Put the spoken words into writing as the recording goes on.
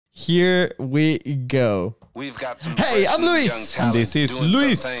Here we go. We've got some Hey, I'm Luis. And this is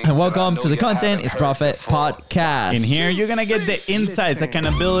Luis. And welcome to the Content is Profit podcast. In here, you're gonna get the insights,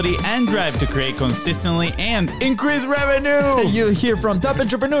 accountability, and drive to create consistently and increase revenue. You hear from top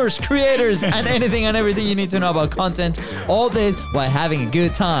entrepreneurs, creators, and anything and everything you need to know about content. All this while having a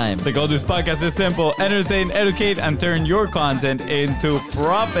good time. The goal of this podcast is simple: entertain, educate, and turn your content into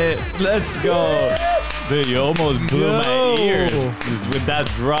profit. Let's go. Dude, you almost blew my ears just with that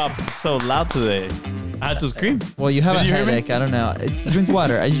drop so loud today. I had to scream. Well, you have Did a you hear me? headache. I don't know. Drink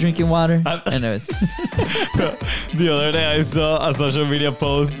water. Are you drinking water? Anyways. The other day I saw a social media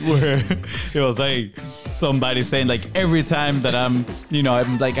post where it was like somebody saying like every time that I'm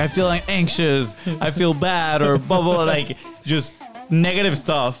like I feel like anxious, I feel bad or blah blah, like just negative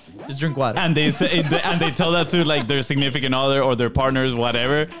stuff. Just drink water. And they say and they tell that to like their significant other or their partners,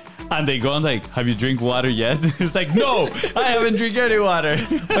 whatever. And they go and like, have you drink water yet? It's like, no, I haven't drink any water.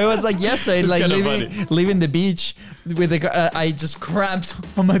 It was like yesterday, like leaving the beach with I just cramped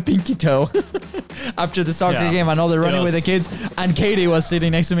on my pinky toe after the soccer game and all the running with the kids. And Katie was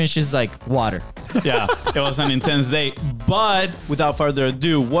sitting next to me and she's like, water. Yeah, it was an intense day. But without further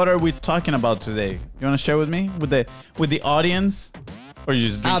ado, what are we talking about today? You want to share with me, with the audience? Or you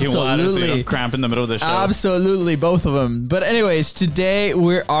just drinking water so you don't cramp in the middle of the show? Absolutely, both of them. But anyways, today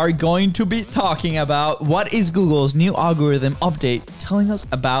we are going to be talking about what is Google's new algorithm update telling us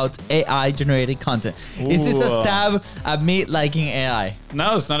about AI-generated content. Is this a stab at me liking AI?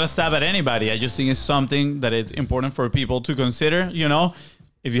 No, it's not a stab at anybody. I just think it's something that is important for people to consider, you know?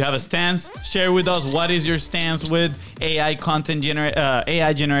 If you have a stance, share with us what is your stance with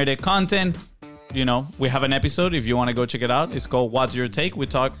AI-generated content. You know, we have an episode if you want to go check it out. It's called What's Your Take? We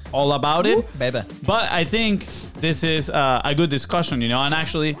talk all about it. Baby. But I think this is a good discussion, you know. And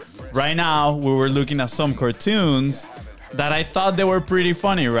actually, right now, we were looking at some cartoons that I thought they were pretty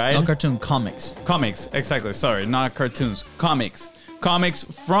funny, right? No cartoon, comics. Comics, exactly. Sorry, not cartoons. Comics. Comics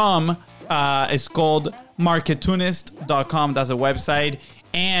from, it's called Marketunist.com. That's a website.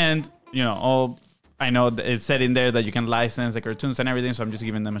 And, you know, I know it said in there that you can license the cartoons and everything, so I'm just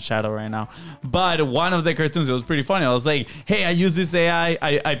giving them a shout out right now. But one of the cartoons, it was pretty funny. I was like, hey, I use this AI.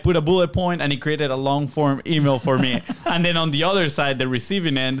 I put a bullet point and it created a long form email for me. And then on the other side, the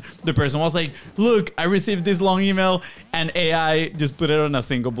receiving end, the person was like, look, I received this long email and AI just put it on a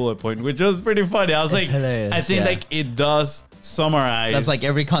single bullet point, which was pretty funny. I was like, hilarious, I think like it does summarize. That's like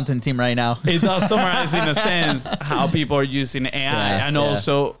every content team right now. It does summarize in a sense how people are using AI and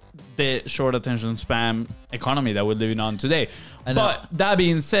also the short attention span economy that we're living on today. But that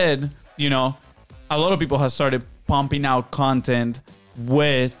being said, you know, a lot of people have started pumping out content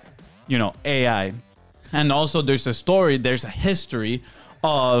with, you know, AI. And also there's a history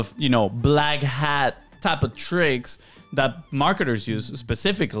of, you know, black hat type of tricks that marketers use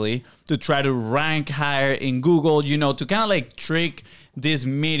specifically to try to rank higher in Google, you know, to kind of like trick these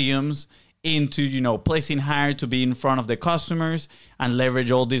mediums into, you know, placing higher to be in front of the customers and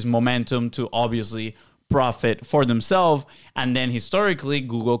leverage all this momentum to obviously profit for themselves. And then historically,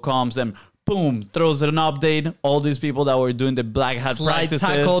 Google comes and boom, throws an update. All these people that were doing the black hat practices,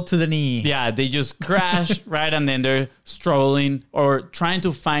 tackle to the knee. Yeah, they just crash, right? And then they're struggling or trying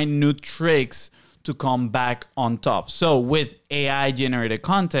to find new tricks to come back on top. So with AI generated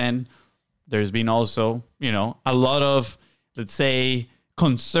content, there's been also, you know, a lot of, let's say,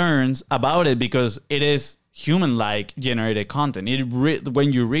 concerns about it because it is human-like generated content.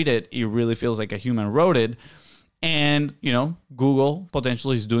 When you read it, it really feels like a human wrote it. And, you know, Google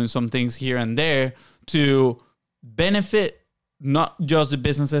potentially is doing some things here and there to benefit not just the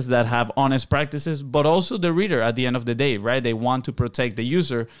businesses that have honest practices, but also the reader at the end of the day, right? They want to protect the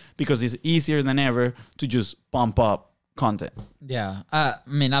user because it's easier than ever to just pump up content. Yeah, I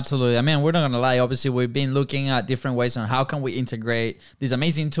mean, absolutely. I mean, we're not gonna lie. Obviously, we've been looking at different ways on how can we integrate this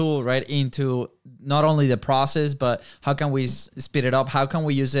amazing tool right into not only the process, but how can we speed it up? How can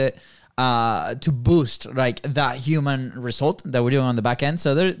we use it to boost like that human result that we're doing on the back end?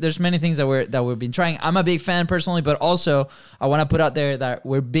 So there's many things that we've been trying. I'm a big fan personally, but also I want to put out there that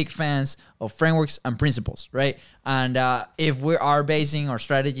we're big fans of frameworks and principles, right? And if we are basing our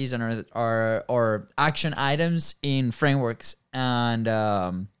strategies and our action items in frameworks and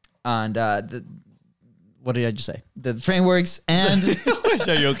what did I just say? The frameworks and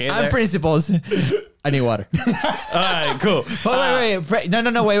Are you okay and there? principles. I need water. All right, cool. Wait.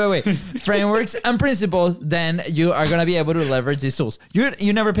 No, wait. Frameworks and principles, then you are going to be able to leverage these tools.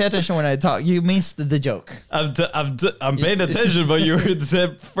 You never pay attention when I talk. You missed the joke. I'm paying attention, but you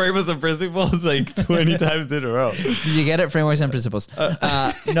said frameworks and principles like 20 times in a row. Did you get it? Frameworks and principles.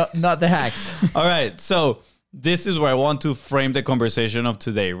 Not the hacks. All right, so this is where I want to frame the conversation of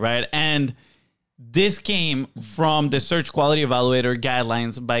today, right? And this came from the Search Quality Evaluator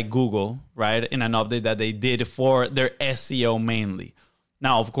guidelines by Google, right? In an update that they did for their SEO mainly.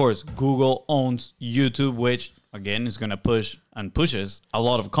 Now, of course, Google owns YouTube, which again is going to push and pushes a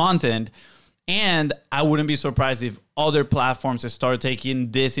lot of content. And I wouldn't be surprised if other platforms start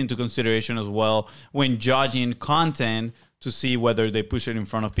taking this into consideration as well when judging content to see whether they push it in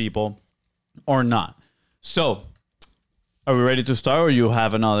front of people or not. So, are we ready to start, or you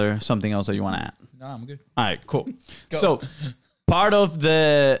have something else that you want to add? No, I'm good. All right, cool. So, part of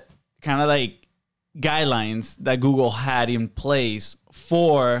the kind of like guidelines that Google had in place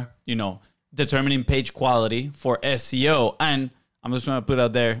for, determining page quality for SEO, and I'm just going to put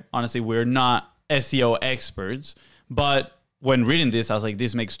out there, honestly, we're not SEO experts, but when reading this, I was like,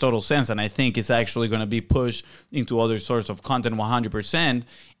 this makes total sense, and I think it's actually going to be pushed into other sorts of content 100%.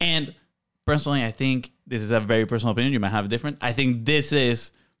 And personally, I think this is a very personal opinion. You might have a different. I think this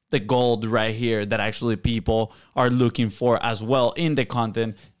is the gold right here that actually people are looking for as well in the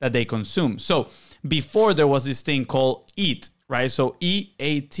content that they consume. So before, there was this thing called EAT, right? So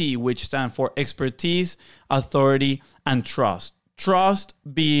EAT, which stands for expertise, authority, and trust. Trust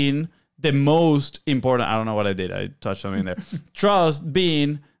being the most important. I don't know what I did. I touched something there. Trust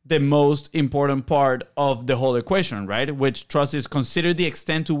being the most important part of the whole equation, right? Which trust is consider the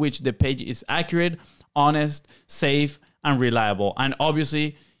extent to which the page is accurate, honest, safe, and reliable. And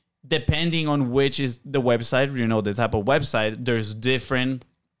obviously, depending on which is the website, the type of website, there's different,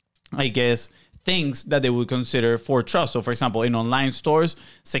 things that they would consider for trust. So for example, in online stores,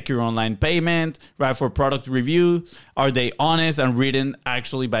 secure online payment, right? For product review, are they honest and written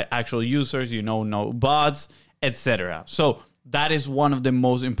actually by actual users, no bots, etc. So that is one of the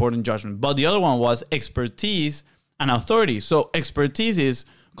most important judgments. But the other one was expertise and authority. So expertise is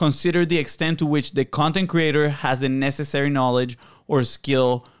consider the extent to which the content creator has the necessary knowledge or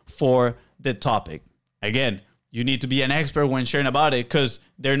skill for the topic. Again, you need to be an expert when sharing about it, because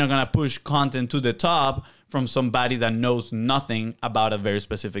they're not going to push content to the top from somebody that knows nothing about a very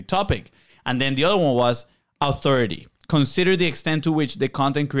specific topic. And then the other one was authority. Consider the extent to which the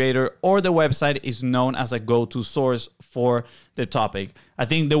content creator or the website is known as a go-to source for the topic. I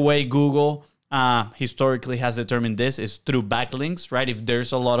think the way Google historically has determined this is through backlinks, right? If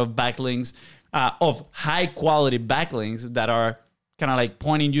there's a lot of backlinks, of high quality backlinks that are kind of like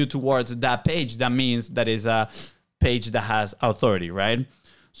pointing you towards that page, that means that is a page that has authority, right?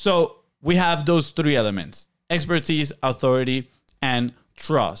 So we have those three elements: expertise, authority, and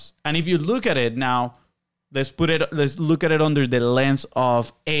trust. And if you look at it now, let's look at it under the lens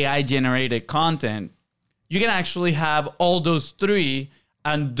of AI generated content. You can actually have all those three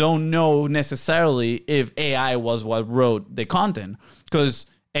and don't know necessarily if AI was what wrote the content, because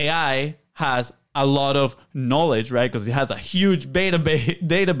AI has a lot of knowledge, right? Because it has a huge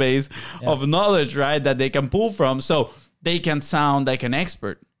database of knowledge, right? That they can pull from. So they can sound like an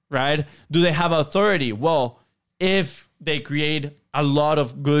expert, right? Do they have authority? Well, if they create a lot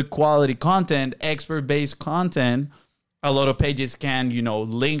of good quality content, expert-based content, a lot of pages can,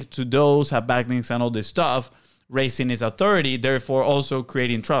 link to those, have backlinks and all this stuff, raising its authority, therefore also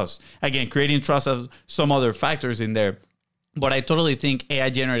creating trust. Again, creating trust has some other factors in there. But I totally think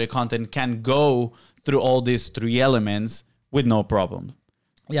AI-generated content can go through all these three elements with no problem.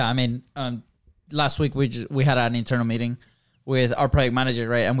 Yeah, I mean, last week we had an internal meeting with our project manager,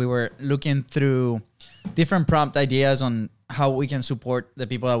 right? And we were looking through different prompt ideas on how we can support the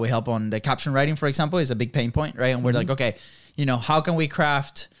people that we help on the caption writing, for example, is a big pain point, right? And we're like, okay, how can we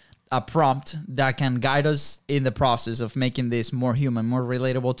craft a prompt that can guide us in the process of making this more human, more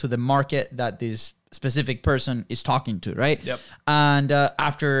relatable to the market that this specific person is talking to, right? Yep. And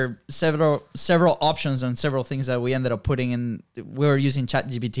after several options and several things that we ended up putting in, we were using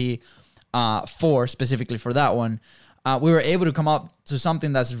ChatGPT specifically for that one. We were able to come up to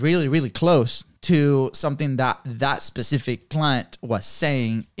something that's really, really close to something that specific client was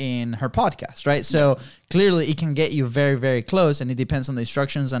saying in her podcast, right? So clearly it can get you very, very close, and it depends on the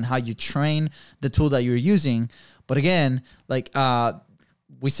instructions and how you train the tool that you're using. But again, like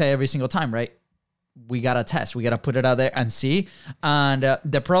we say every single time, right? We got to test. We got to put it out there and see. And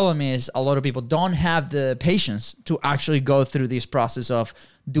the problem is a lot of people don't have the patience to actually go through this process of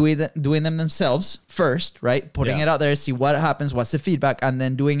doing them themselves first, right? Putting it out there, see what happens, what's the feedback, and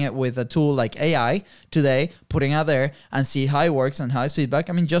then doing it with a tool like AI today, putting out there and see how it works and how it's feedback.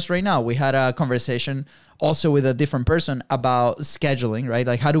 I mean, just right now, we had a conversation also with a different person about scheduling, right?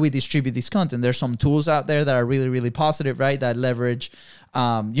 Like, how do we distribute this content? There's some tools out there that are really, really positive, right? That leverage,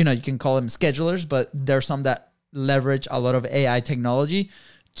 you can call them schedulers, but there's some that leverage a lot of AI technology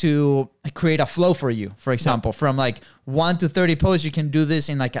to create a flow for you. For example, from like 1 to 30 posts, you can do this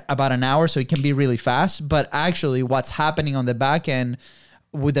in like about an hour. So it can be really fast. But actually what's happening on the back end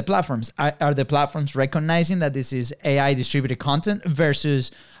with the platforms, are the platforms recognizing that this is AI distributed content versus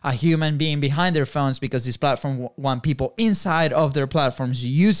a human being behind their phones, because this platform want people inside of their platforms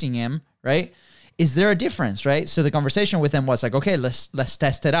using them, right? Is there a difference, right? So the conversation with them was like, okay, let's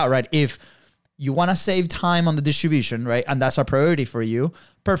test it out, right? If you want to save time on the distribution, right? And that's a priority for you.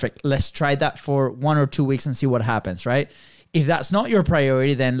 Perfect. Let's try that for 1 or 2 weeks and see what happens, right? If that's not your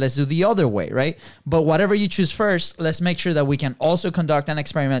priority, then let's do the other way, right? But whatever you choose first, let's make sure that we can also conduct an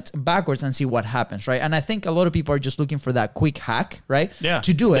experiment backwards and see what happens, right? And I think a lot of people are just looking for that quick hack, right? Yeah.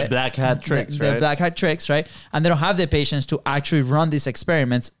 To do it. The black hat tricks, right? The black hat tricks, right? And they don't have the patience to actually run these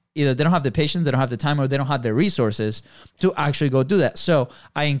experiments. Either they don't have the patience, they don't have the time, or they don't have the resources to actually go do that. So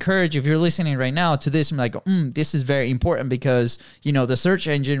I encourage, if you're listening right now to this, I'm like, this is very important, because, you know, the search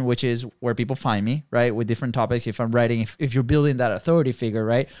engine, which is where people find me, right? With different topics, if I'm writing, if you're building that authority figure,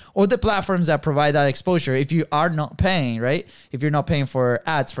 right? Or the platforms that provide that exposure, if you are not paying, right? If you're not paying for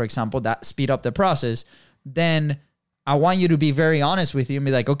ads, for example, that speed up the process, then I want you to be very honest with you and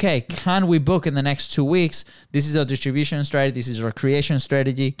be like, okay, can we book in the next 2 weeks? This is our distribution strategy. This is our creation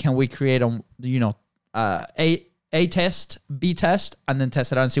strategy. Can we create a test, B test, and then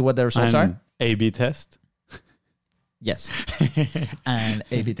test it out and see what the results are? A/B test. Yes. And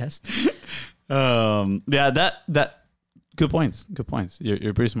A/B test. Yeah, that good points. Good points.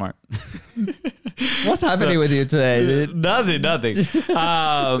 You're pretty smart. What's happening with you today, dude? Nothing.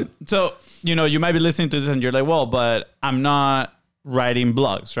 So, you know, you might be listening to this and you're like, well, but I'm not writing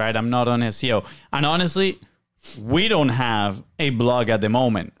blogs, right? I'm not on SEO. And honestly, we don't have a blog at the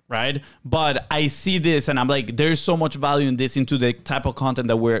moment, right? But I see this and I'm like, there's so much value in this into the type of content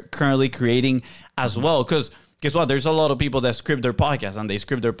that we're currently creating as well. Because guess what? There's a lot of people that script their podcasts, and they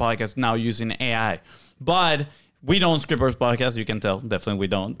script their podcasts now using AI. But we don't script our podcast, you can tell. Definitely we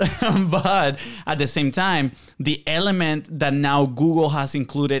don't. But at the same time, the element that now Google has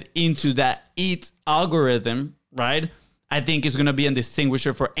included into that EAT algorithm, right? I think is going to be a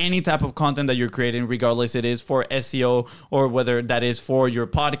distinguisher for any type of content that you're creating, regardless it is for SEO or whether that is for your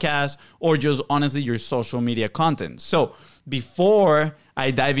podcast or just honestly your social media content. So before I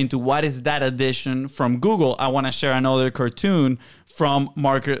dive into what is that addition from Google, I want to share another cartoon from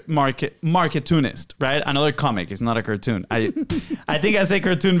Marketoonist, right? Another comic. It's not a cartoon. I think I say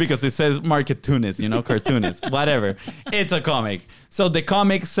cartoon because it says Marketoonist, you know, cartoonist, whatever. It's a comic. So the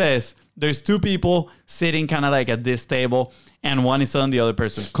comic says there's two people sitting kind of like at this table, and one is telling the other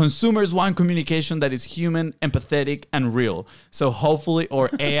person, consumers want communication that is human, empathetic, and real. So hopefully our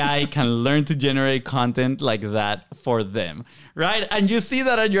AI can learn to generate content like that for them, right? And you see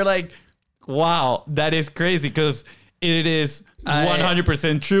that and you're like, wow, that is crazy, because it is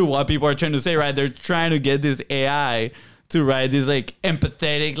 100% true what people are trying to say, right? They're trying to get this AI to write these like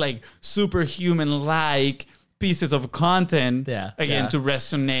empathetic, like superhuman-like pieces of content to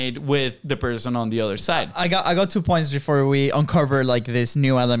resonate with the person on the other side. I got 2 points before we uncover like this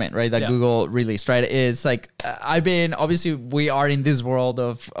new element, right, that Google released, right? It's like obviously we are in this world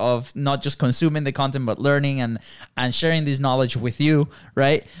of not just consuming the content but learning and sharing this knowledge with you,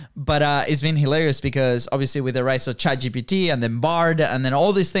 right? But it's been hilarious because obviously with the rise of ChatGPT and then Bard and then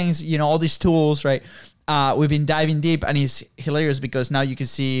all these things, you know, all these tools, right? We've been diving deep, and it's hilarious because now you can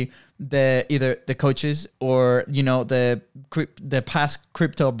see either the coaches or, you know, the past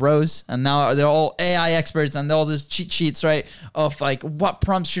crypto bros, and now they're all AI experts and all these cheat sheets, right, of like what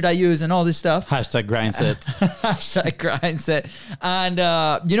prompts should I use and all this stuff. Hashtag grindset. Hashtag grindset.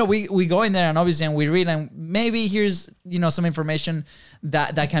 And you know, we go in there and obviously we read, and maybe here's, you know, some information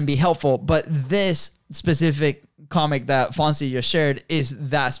that can be helpful, but this specific comic that Fonzie just shared is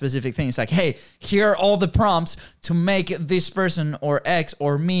that specific thing. It's like, hey, here are all the prompts to make this person or X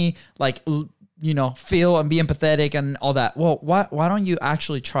or me like, you know, feel and be empathetic and all that. Well, why don't you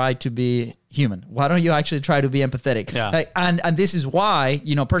actually try to be human? Why don't you actually try to be empathetic? Yeah. Like, and this is why,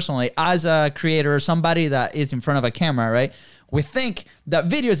 you know, personally, as a creator or somebody that is in front of a camera, right, we think that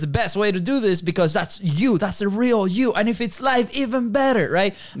video is the best way to do this because that's you, that's the real you. And if it's live, even better,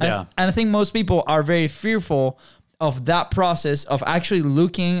 right? Yeah. And I think most people are very fearful of that process of actually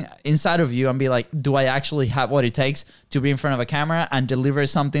looking inside of you and be like, do I actually have what it takes to be in front of a camera and deliver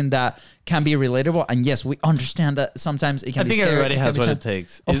something that can be relatable? And yes, we understand that sometimes it can be scary. I think everybody has what it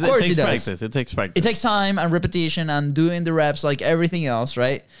takes. Of course it does. Practice. It takes practice. It takes time and repetition and doing the reps like everything else,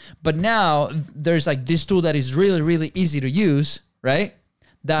 right? But now there's like this tool that is really, really easy to use, right?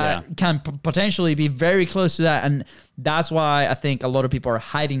 That can potentially be very close to that. And that's why I think a lot of people are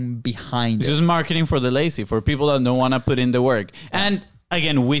hiding behind It's just marketing for the lazy, for people that don't want to put in the work. And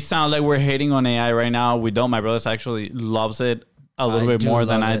again, we sound like we're hating on AI right now. We don't. My brother actually loves it a little bit more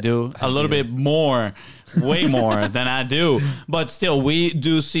than I do. A little bit more, way more than I do. But still, we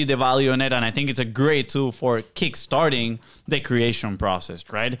do see the value in it. And I think it's a great tool for kickstarting the creation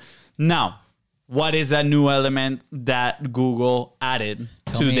process, right? Now, what is that new element that Google added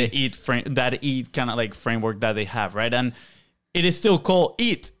to the EAT kind of like framework that they have, right? And it is still called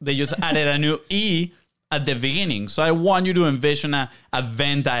EAT. They just added a new E at the beginning. So I want you to envision a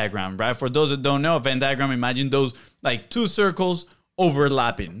Venn diagram, right? For those that don't know, a Venn diagram, imagine those like two circles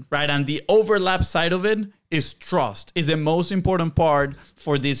overlapping, right? And the overlap side of it is trust, is the most important part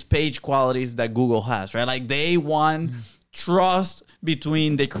for these page qualities that Google has, right? Like they want trust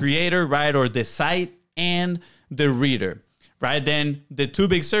between the creator, right? Or the site and the reader, right? Then the two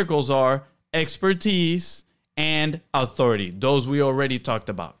big circles are expertise and authority. Those we already talked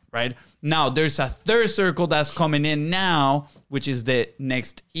about, right? Now, there's a third circle that's coming in now, which is the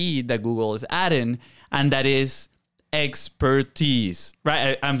next E that Google is adding, and that is expertise,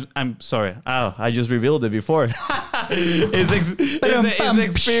 right? I'm sorry. Oh, I just revealed it before. It's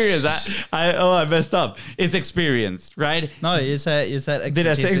experience. I messed up. It's experience, right? No, you said expertise. Did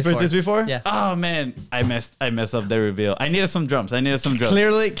I say expertise before? Yeah. Oh man, I messed up the reveal. I needed some drums.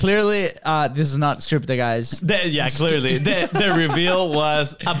 Clearly, this is not scripted, guys. Clearly, the reveal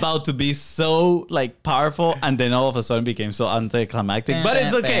was about to be so like powerful, and then all of a sudden became so anticlimactic. But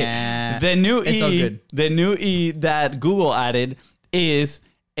it's okay. The new E that Google added is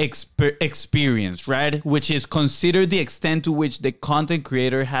experience, right? Which is consider the extent to which the content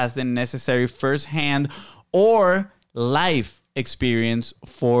creator has the necessary first-hand or life experience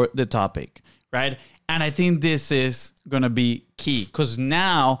for the topic, right? And I think this is going to be key because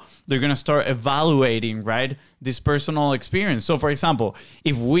now they're going to start evaluating, right, this personal experience. So, for example,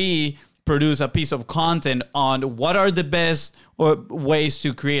 if we produce a piece of content on what are the best ways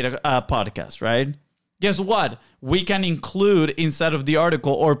to create a podcast, right? Guess what? We can include inside of the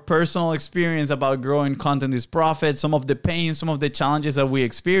article or personal experience about growing content is profit, some of the pain, some of the challenges that we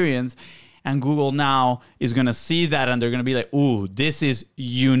experience. And Google now is going to see that and they're going to be like, ooh, this is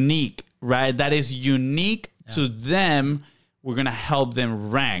unique, right? That is unique to them. We're going to help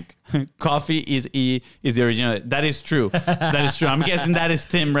them rank. Coffee is the original. That is true. That is true. I'm guessing that is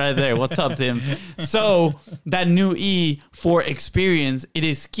Tim right there. What's up, Tim? So that new E for experience, it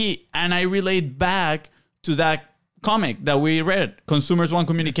is key. And I relate back to that comic that we read. Consumers want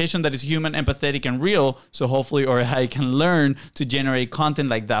communication that is human, empathetic, and real. So hopefully AI can learn to generate content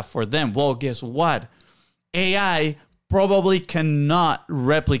like that for them. Well, guess what? AI probably cannot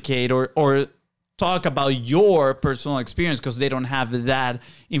replicate or talk about your personal experience because they don't have that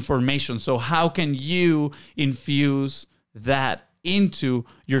information. So how can you infuse that into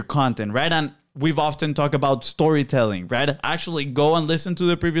your content, right? And we've often talked about storytelling, right? Actually, go and listen to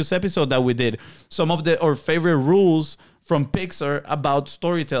the previous episode that we did. Some of our favorite rules from Pixar about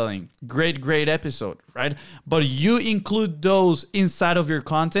storytelling. Great episode, right? But you include those inside of your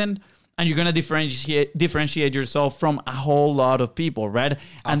content and you're going to differentiate yourself from a whole lot of people, right?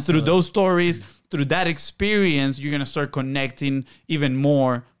 Absolutely. And through those stories, through that experience, you're going to start connecting even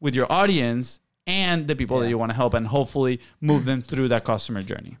more with your audience and the people that you want to help and hopefully move them through that customer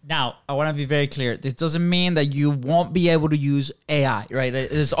journey. Now, I want to be very clear. This doesn't mean that you won't be able to use AI, right?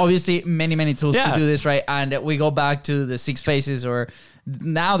 There's obviously many tools to do this, right? And we go back to the 6 phases or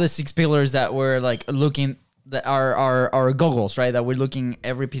now the 6 pillars that we're like looking that are goggles, right? That we're looking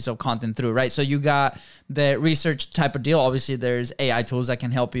every piece of content through, right? So you got the research type of deal. Obviously, there's AI tools that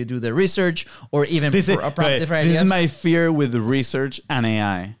can help you do the research or even different ideas. This is my fear with research and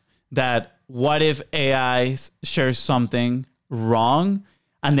AI. That what if AI shares something wrong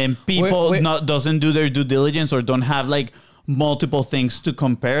and then people doesn't do their due diligence or don't have like multiple things to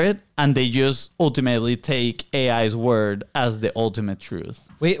compare it and they just ultimately take AI's word as the ultimate truth.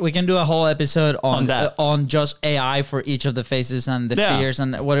 We can do a whole episode on that, on just AI for each of the phases and the fears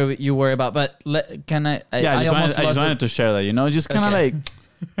and whatever you worry about. But I just wanted to share that, just kind of like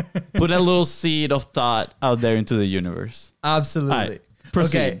put a little seed of thought out there into the universe. Absolutely. Right.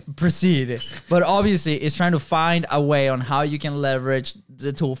 Proceed. But obviously, it's trying to find a way on how you can leverage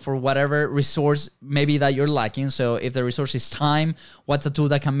the tool for whatever resource maybe that you're lacking. So if the resource is time, what's a tool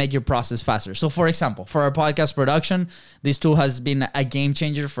that can make your process faster? So for example, for our podcast production, this tool has been a game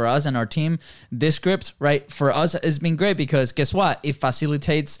changer for us and our team. Descript, right, for us has been great because guess what? It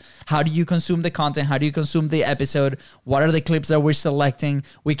facilitates how do you consume the content? How do you consume the episode? What are the clips that we're selecting?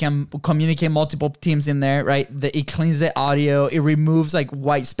 We can communicate multiple teams in there, right? It cleans the audio. It removes like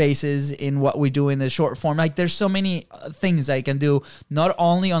white spaces in what we do in the short form. Like there's so many things I can do, not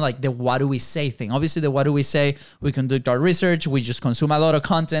only on like the what do we say thing. Obviously the what do we say, we conduct our research, we just consume a lot of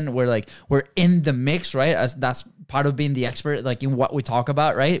content. We're in the mix, right? As that's part of being the expert, like in what we talk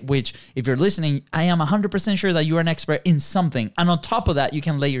about, right? Which if you're listening, I am 100% sure that you are an expert in something. And on top of that, you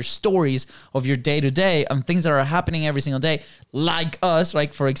can layer stories of your day to day and things that are happening every single day, like us,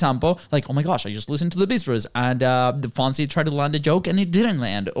 like for example, like, oh my gosh, I just listened to the Bistros and the Fonzie tried to land a joke and it didn't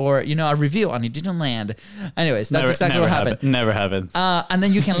land, or, you know, a review and it didn't land. Anyways, that's exactly what happened. Never happens. And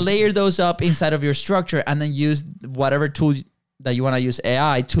then you can layer those up inside of your structure and then use whatever tool that you want to use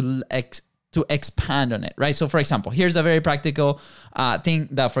AI to expand on it, right? So for example, here's a very practical thing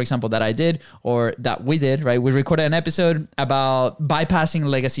that, for example, that I did or that we did, right? We recorded an episode about bypassing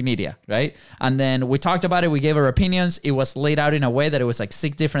legacy media, right? And then we talked about it. We gave our opinions. It was laid out in a way that it was like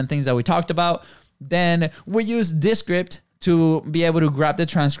 6 different things that we talked about. Then we used Descript to be able to grab the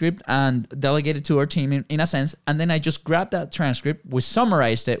transcript and delegate it to our team in a sense. And then I just grabbed that transcript. We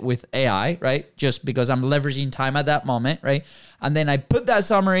summarized it with AI, right? Just because I'm leveraging time at that moment, right? And then I put that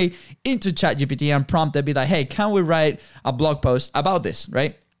summary into ChatGPT and prompted, be like, hey, can we write a blog post about this,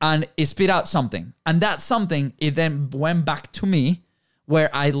 right? And it spit out something. And that something, it then went back to me where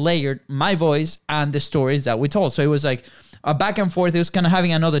I layered my voice and the stories that we told. So it was like a back and forth. It was kind of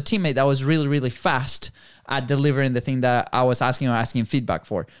having another teammate that was really, really fast at delivering the thing that I was asking feedback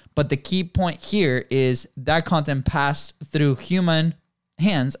for. But the key point here is that content passed through human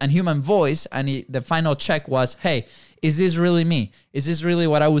hands and human voice. And the final check was, hey, is this really me? Is this really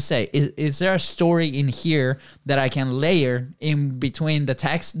what I would say? Is there a story in here that I can layer in between the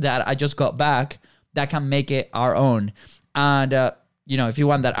text that I just got back that can make it our own? And, you know, if you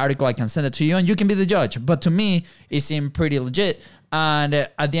want that article, I can send it to you and you can be the judge. But to me, it seemed pretty legit. And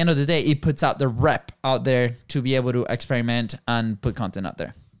at the end of the day, it puts out the rep out there to be able to experiment and put content out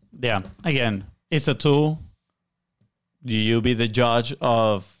there. Yeah. Again, it's a tool. You be the judge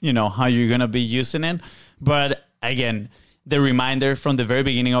of, you know, how you're going to be using it. But again, the reminder from the very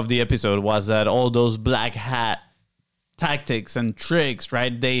beginning of the episode was that all those black hat tactics and tricks,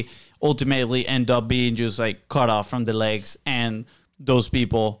 right? They ultimately end up being just like cut off from the legs, and those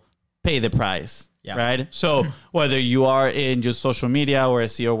people pay the price. Yeah. Right. So whether you are in just social media or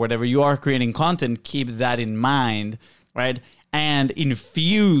SEO or whatever, you are creating content, keep that in mind. Right. And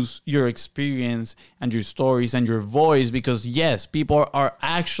infuse your experience and your stories and your voice, because yes, people are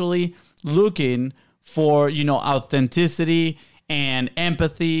actually looking for, you know, authenticity and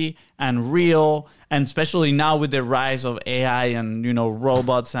empathy and real, and especially now with the rise of AI and, you know,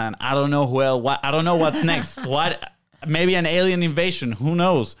 robots and I don't know who else, I don't know what's next. Maybe an alien invasion, who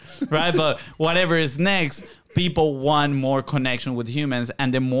knows, right? But whatever is next, people want more connection with humans.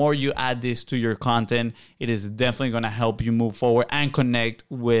 And the more you add this to your content, it is definitely going to help you move forward and connect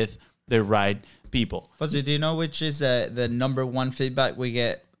with the right people. Fuzzy, do you know which is the number one feedback we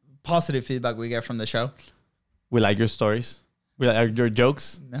get, positive feedback we get from the show? We like your stories. We like your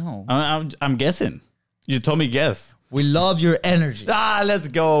jokes. No. I'm guessing. You told me guess. We love your energy. Let's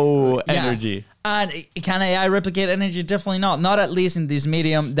go. Energy. Yeah. And can AI replicate energy? Definitely not. Not at least in this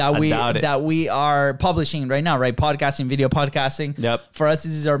medium that we are publishing right now, right? Podcasting, video podcasting. Yep. For us,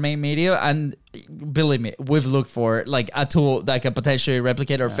 this is our main media. And believe me, we've looked for like a tool that can potentially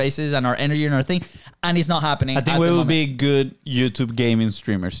replicate our faces and our energy and our thing. And it's not happening. I think we will be good YouTube gaming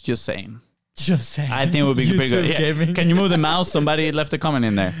streamers. Just saying. Just saying. I think it would be pretty good. Yeah. Can you move the mouse? Somebody left a comment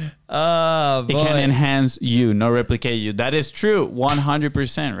in there. It can enhance you, not replicate you. That is true.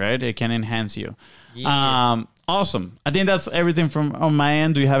 100%, right? It can enhance you. Yeah. Awesome. I think that's everything from on my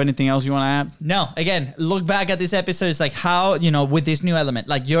end. Do you have anything else you want to add? No. Again, look back at this episode. It's like how, you know, with this new element,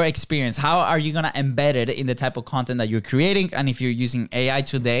 like your experience, how are you going to embed it in the type of content that you're creating? And if you're using AI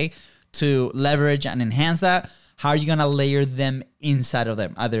today to leverage and enhance that, how are you going to layer them inside of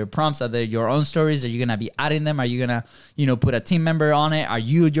them? Are there prompts? Are there your own stories? Are you going to be adding them? Are you going to, you know, put a team member on it? Are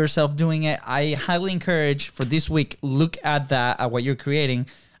you yourself doing it? I highly encourage for this week, look at that, at what you're creating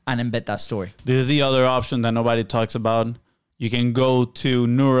and embed that story. This is the other option that nobody talks about. You can go to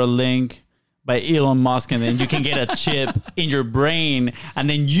Neuralink by Elon Musk, and then you can get a chip in your brain, and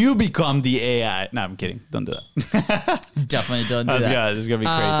then you become the AI. No, I'm kidding. Don't do that. Definitely don't do that. This is going to be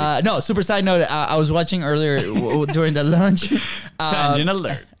crazy. No, super side note. I was watching earlier during the lunch. Tangent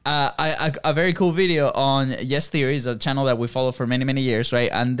alert. A very cool video on Yes Theory, is a channel that we follow for many, many years,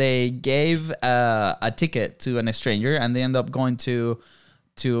 right? And they gave a ticket to a stranger, and they end up going to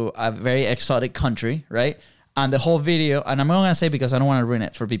a very exotic country, right? And the whole video, and I'm not gonna say because I don't want to ruin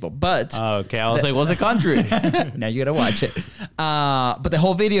it for people, but okay, I was like, what's the country? now you gotta watch it. But the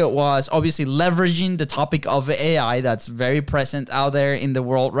whole video was obviously leveraging the topic of AI that's very present out there in the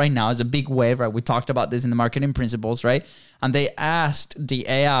world right now. It's a big wave, right? We talked about this in the marketing principles, right? And they asked the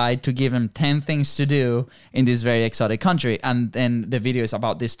AI to give them 10 things to do in this very exotic country. And then the video is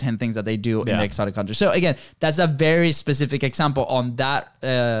about these 10 things that they do in the exotic country. So again, that's a very specific example on that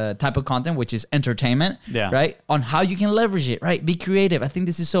type of content, which is entertainment, right? On how you can leverage it, right? Be creative. I think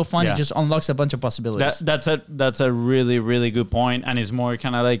this is so fun. It just unlocks a bunch of possibilities. That's a really, really good point, and it's more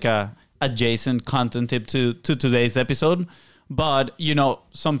kind of like a adjacent content tip to today's episode. But, you know,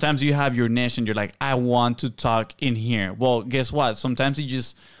 sometimes you have your niche and you're like, I want to talk in here. Well, guess what? Sometimes you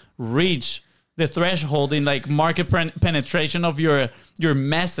just reach the threshold in like market penetration of your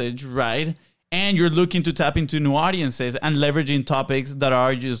message, right? And you're looking to tap into new audiences, and leveraging topics that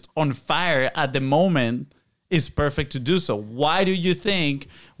are just on fire at the moment is perfect to do so. Why do you think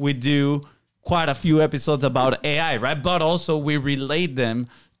we do quite a few episodes about AI, right? But also we relate them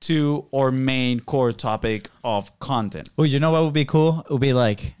to our main core topic of content. Oh, you know what would be cool? It would be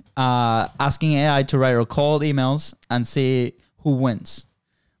like asking AI to write our cold emails and see who wins.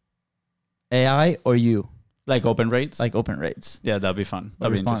 AI or you? Like open rates? Like open rates. Yeah, that'd be fun.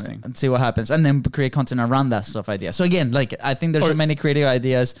 That'd be interesting. And see what happens. And then create content around that stuff idea. So again, like I think there's so many creative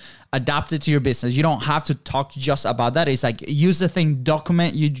ideas adapted to your business. You don't have to talk just about that. It's like use the thing,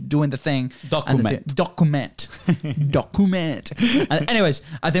 document you doing the thing. Document. And anyways,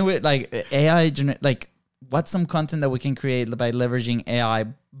 I think we like AI, like what's some content that we can create by leveraging AI,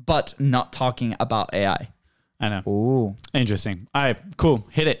 but not talking about AI? I know. Ooh. Interesting. All right, cool.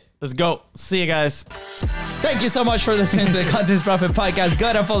 Hit it. Let's go. See you guys. Thank you so much for listening to the Content Profit Podcast. Go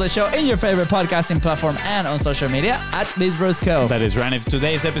ahead and follow the show in your favorite podcasting platform and on social media at BizBrosCo. That is right. If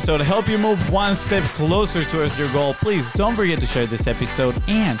today's episode helped you move one step closer towards your goal, please don't forget to share this episode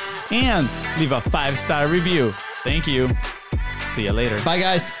and leave a 5-star review. Thank you. See you later. Bye,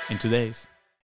 guys. In 2 days.